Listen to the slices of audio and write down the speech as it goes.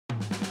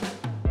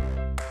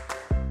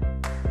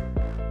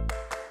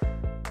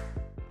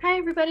Hi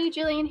everybody,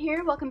 Jillian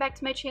here. Welcome back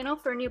to my channel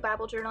for a new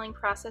Bible journaling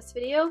process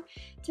video.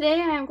 Today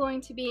I am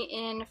going to be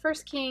in 1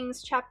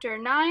 Kings chapter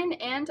 9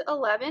 and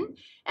 11,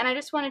 and I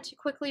just wanted to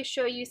quickly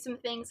show you some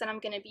things that I'm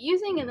going to be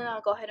using, and then I'll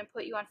go ahead and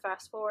put you on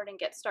fast forward and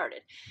get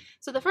started.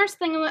 So the first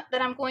thing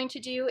that I'm going to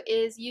do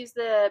is use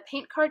the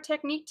paint card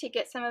technique to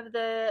get some of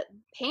the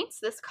paints,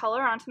 this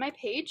color, onto my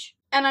page.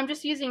 And I'm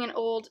just using an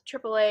old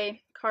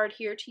AAA card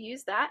here to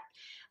use that.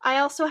 I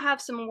also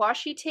have some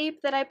washi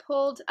tape that I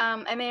pulled.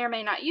 I may or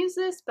may not use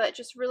this, but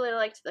just really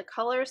liked the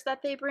colors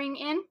that they bring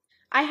in.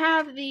 I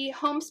have the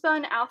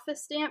homespun alpha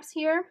stamps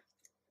here.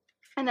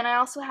 And then I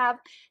also have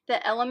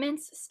the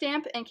Elements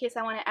stamp in case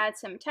I want to add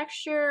some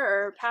texture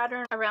or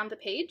pattern around the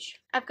page.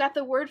 I've got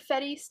the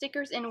Wordfetti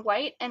stickers in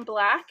white and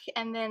black,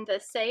 and then the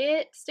Say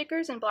It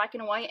stickers in black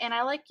and white, and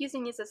I like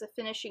using these as a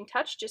finishing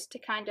touch just to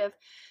kind of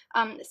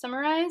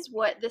summarize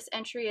what this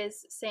entry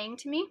is saying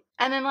to me.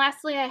 And then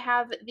lastly, I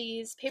have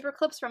these paper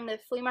clips from the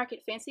Flea Market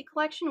Fancy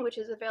Collection, which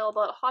is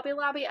available at Hobby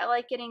Lobby. I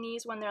like getting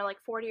these when they're like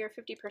 40 or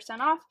 50%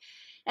 off.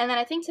 And then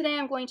I think today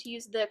I'm going to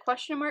use the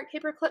question mark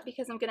paper clip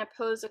because I'm going to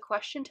pose a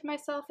question to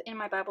myself in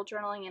my Bible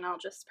journaling, and I'll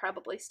just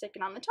probably stick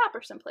it on the top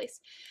or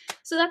someplace.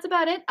 So that's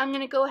about it. I'm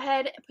going to go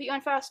ahead and put you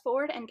on fast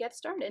forward and get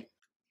started.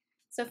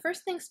 So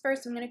first things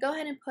first, I'm going to go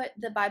ahead and put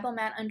the Bible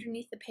mat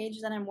underneath the page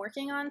that I'm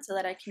working on so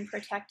that I can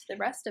protect the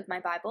rest of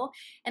my Bible.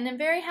 And I'm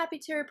very happy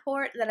to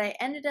report that I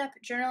ended up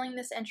journaling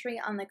this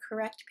entry on the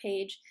correct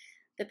page.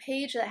 The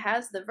page that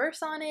has the verse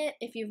on it.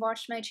 If you've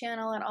watched my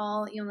channel at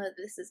all, you'll know that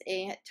this is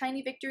a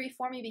tiny victory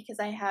for me because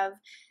I have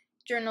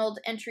journaled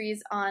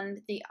entries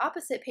on the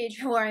opposite page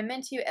where I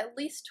meant to at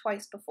least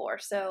twice before,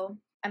 so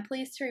I'm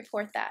pleased to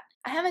report that.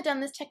 I haven't done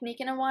this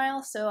technique in a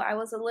while, so I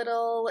was a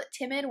little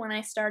timid when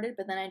I started,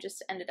 but then I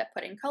just ended up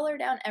putting color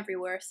down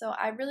everywhere. So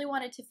I really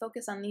wanted to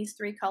focus on these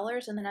three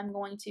colors, and then I'm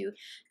going to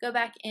go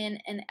back in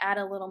and add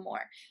a little more.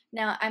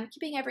 Now, I'm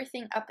keeping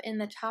everything up in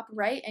the top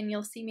right, and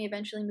you'll see me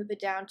eventually move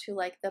it down to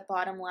like the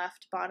bottom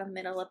left, bottom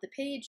middle of the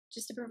page,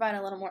 just to provide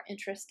a little more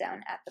interest down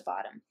at the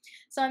bottom.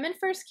 So I'm in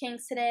 1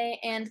 Kings today,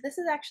 and this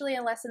is actually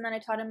a lesson that I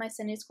taught in my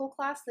Sunday school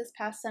class this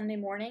past Sunday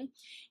morning,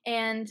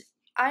 and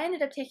I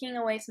ended up taking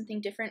away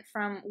something different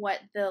from what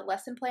the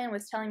lesson plan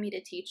was telling me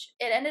to teach.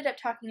 It ended up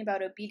talking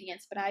about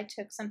obedience, but I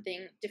took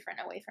something different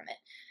away from it.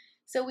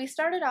 So we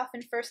started off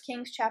in 1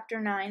 Kings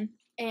chapter 9,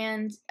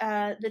 and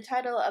the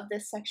title of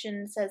this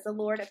section says, "The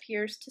Lord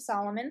appears to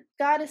Solomon."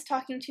 God is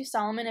talking to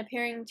Solomon,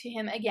 appearing to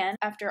him again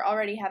after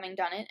already having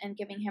done it and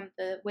giving him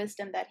the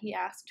wisdom that he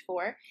asked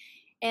for.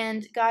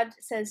 And God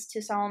says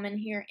to Solomon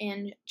here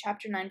in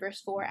chapter 9, verse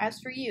 4, "As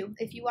for you,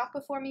 if you walk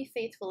before me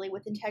faithfully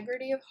with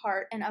integrity of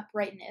heart and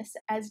uprightness,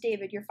 as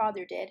David your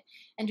father did,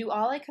 and do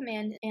all I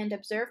command and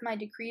observe my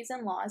decrees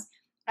and laws,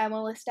 I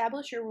will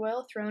establish your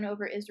royal throne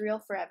over Israel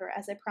forever,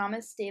 as I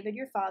promised David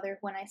your father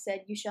when I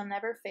said, you shall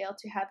never fail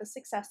to have a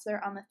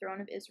successor on the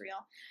throne of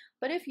Israel.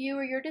 But if you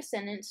or your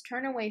descendants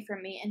turn away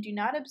from me and do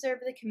not observe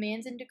the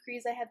commands and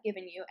decrees I have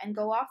given you, and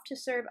go off to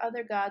serve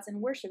other gods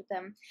and worship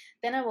them,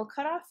 then I will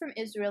cut off from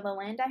Israel the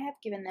land I have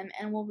given them,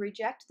 and will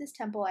reject this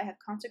temple I have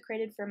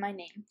consecrated for my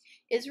name.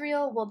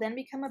 Israel will then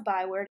become a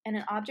byword and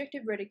an object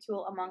of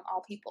ridicule among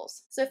all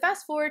peoples." So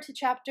fast forward to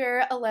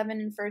chapter 11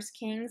 in 1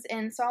 Kings,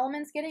 and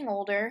Solomon's getting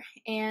older,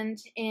 and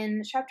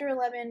in chapter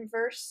 11,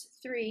 verse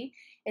 3,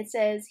 it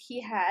says,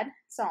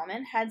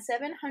 Solomon had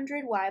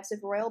 700 wives of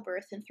royal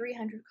birth and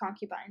 300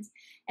 concubines,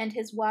 and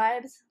his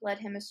wives led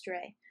him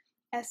astray.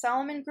 As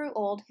Solomon grew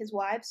old, his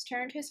wives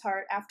turned his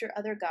heart after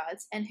other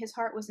gods, and his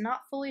heart was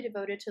not fully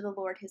devoted to the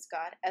Lord his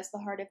God, as the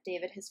heart of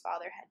David his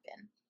father had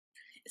been.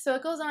 So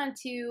it goes on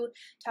to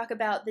talk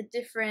about the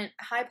different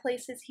high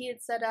places he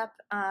had set up,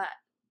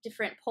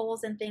 different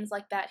poles and things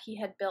like that he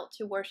had built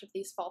to worship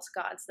these false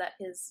gods that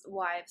his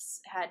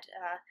wives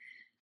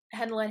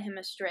had led him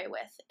astray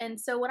with. And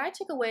so what I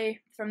took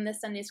away from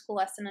this Sunday school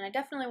lesson, and I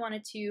definitely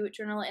wanted to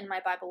journal it in my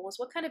Bible, was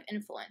what kind of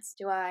influence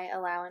do I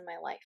allow in my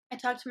life? I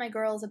talked to my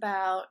girls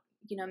about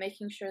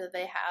making sure that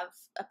they have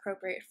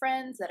appropriate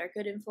friends that are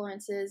good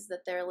influences,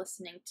 that they're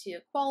listening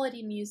to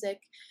quality music,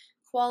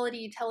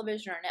 quality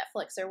television or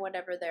Netflix or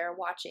whatever they're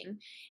watching.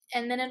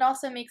 And then it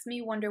also makes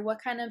me wonder,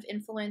 what kind of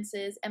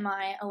influences am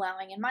I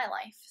allowing in my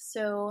life?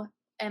 So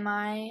am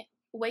I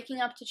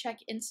waking up to check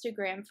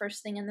Instagram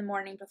first thing in the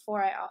morning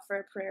before I offer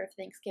a prayer of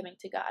thanksgiving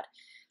to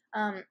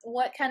God?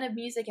 What kind of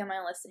music am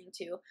I listening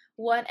to?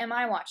 What am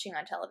I watching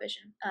on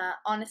television?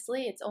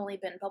 Honestly, it's only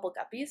been Bubble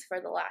Guppies for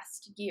the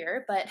last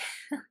year, but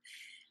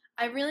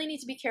I really need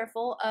to be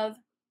careful of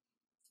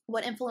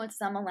what influence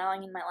I'm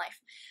allowing in my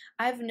life.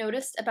 I've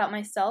noticed about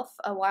myself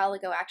a while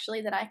ago,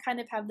 actually, that I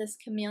kind of have this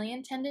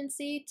chameleon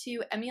tendency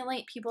to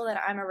emulate people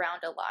that I'm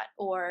around a lot,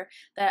 or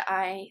that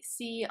I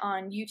see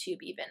on YouTube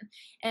even.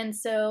 And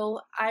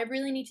so I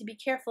really need to be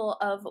careful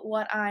of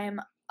what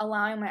I'm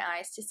allowing my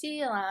eyes to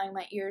see, allowing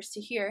my ears to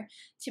hear,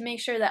 to make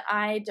sure that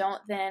I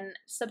don't then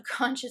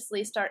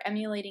subconsciously start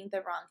emulating the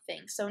wrong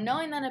thing. So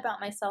knowing that about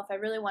myself, I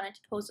really wanted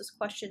to pose this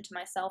question to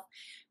myself: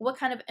 what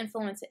kind of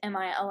influence am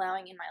I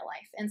allowing in my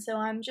life? And so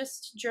I'm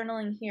just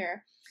journaling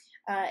here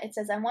It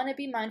says, I want to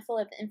be mindful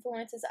of the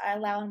influences I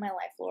allow in my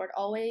life, Lord,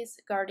 always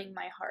guarding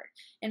my heart.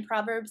 In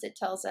Proverbs, it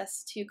tells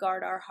us to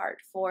guard our heart,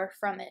 for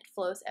from it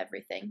flows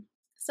everything.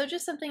 So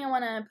just something I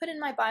want to put in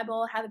my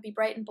Bible, have it be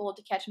bright and bold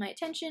to catch my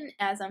attention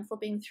as I'm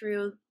flipping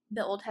through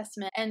the Old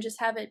Testament, and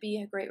just have it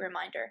be a great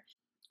reminder.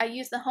 I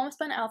use the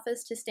homespun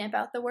alphas to stamp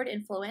out the word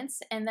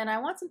influence, and then I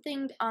want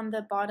something on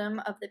the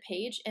bottom of the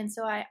page, and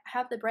so I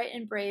have the Bright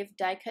and Brave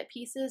die cut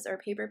pieces or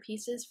paper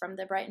pieces from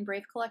the Bright and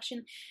Brave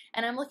collection,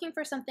 and I'm looking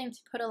for something to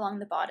put along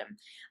the bottom.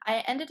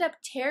 I ended up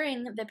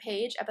tearing the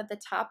page up at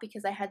the top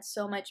because I had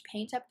so much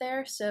paint up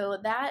there, so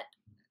that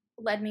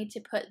led me to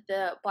put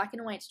the black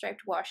and white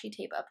striped washi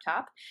tape up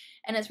top,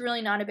 and it's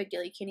really not a big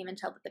deal. You can't even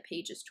tell that the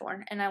page is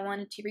torn, and I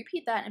wanted to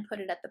repeat that and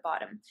put it at the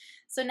bottom.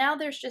 So now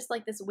there's just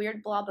like this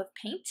weird blob of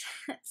paint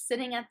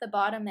sitting at the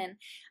bottom, and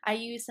I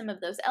use some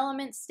of those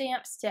element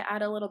stamps to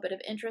add a little bit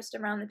of interest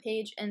around the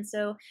page, and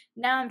so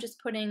now I'm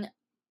just putting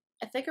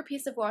a thicker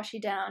piece of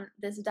washi down,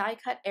 this die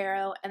cut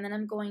arrow, and then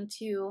I'm going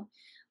to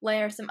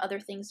layer some other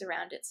things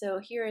around it. So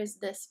here is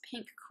this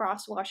pink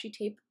cross washi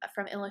tape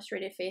from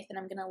Illustrated Faith, and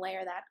I'm going to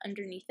layer that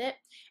underneath it.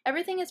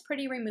 Everything is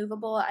pretty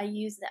removable. I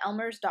use the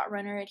Elmer's Dot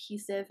Runner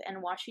adhesive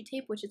and washi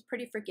tape, which is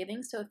pretty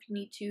forgiving, so if you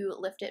need to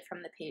lift it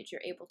from the page,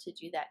 you're able to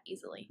do that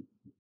easily.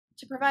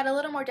 To provide a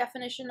little more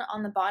definition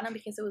on the bottom,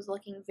 because it was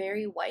looking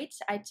very white,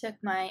 I took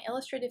my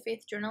Illustrated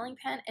Faith journaling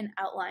pen and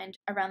outlined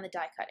around the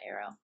die cut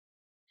arrow.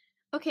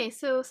 Okay,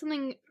 so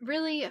something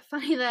really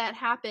funny that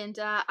happened.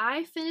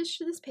 I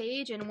finished this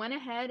page and went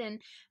ahead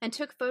and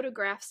took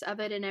photographs of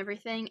it and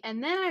everything,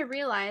 and then I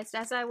realized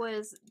as I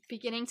was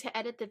beginning to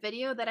edit the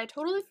video that I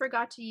totally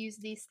forgot to use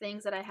these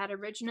things that I had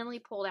originally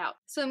pulled out.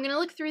 So I'm going to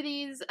look through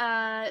these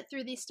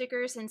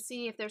stickers and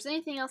see if there's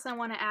anything else I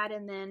want to add,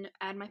 and then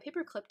add my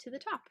paper clip to the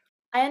top.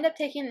 I end up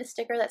taking the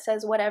sticker that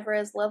says whatever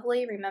is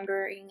lovely,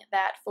 remembering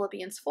that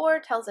Philippians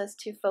 4 tells us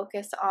to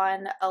focus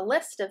on a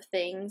list of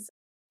things.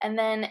 And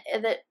then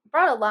it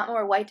brought a lot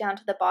more white down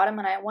to the bottom,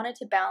 and I wanted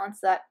to balance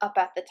that up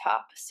at the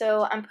top.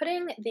 So I'm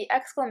putting the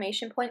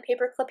exclamation point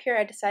paper clip here.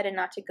 I decided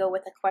not to go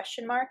with a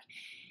question mark.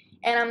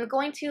 And I'm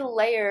going to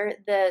layer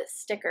the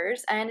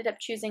stickers. I ended up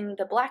choosing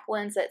the black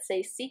ones that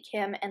say Seek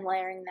Him and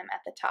layering them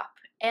at the top.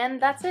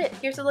 And that's it.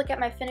 Here's a look at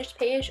my finished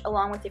page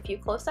along with a few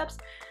close-ups.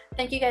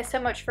 Thank you guys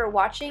so much for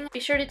watching. Be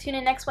sure to tune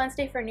in next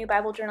Wednesday for a new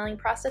Bible journaling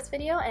process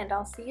video, and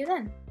I'll see you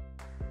then.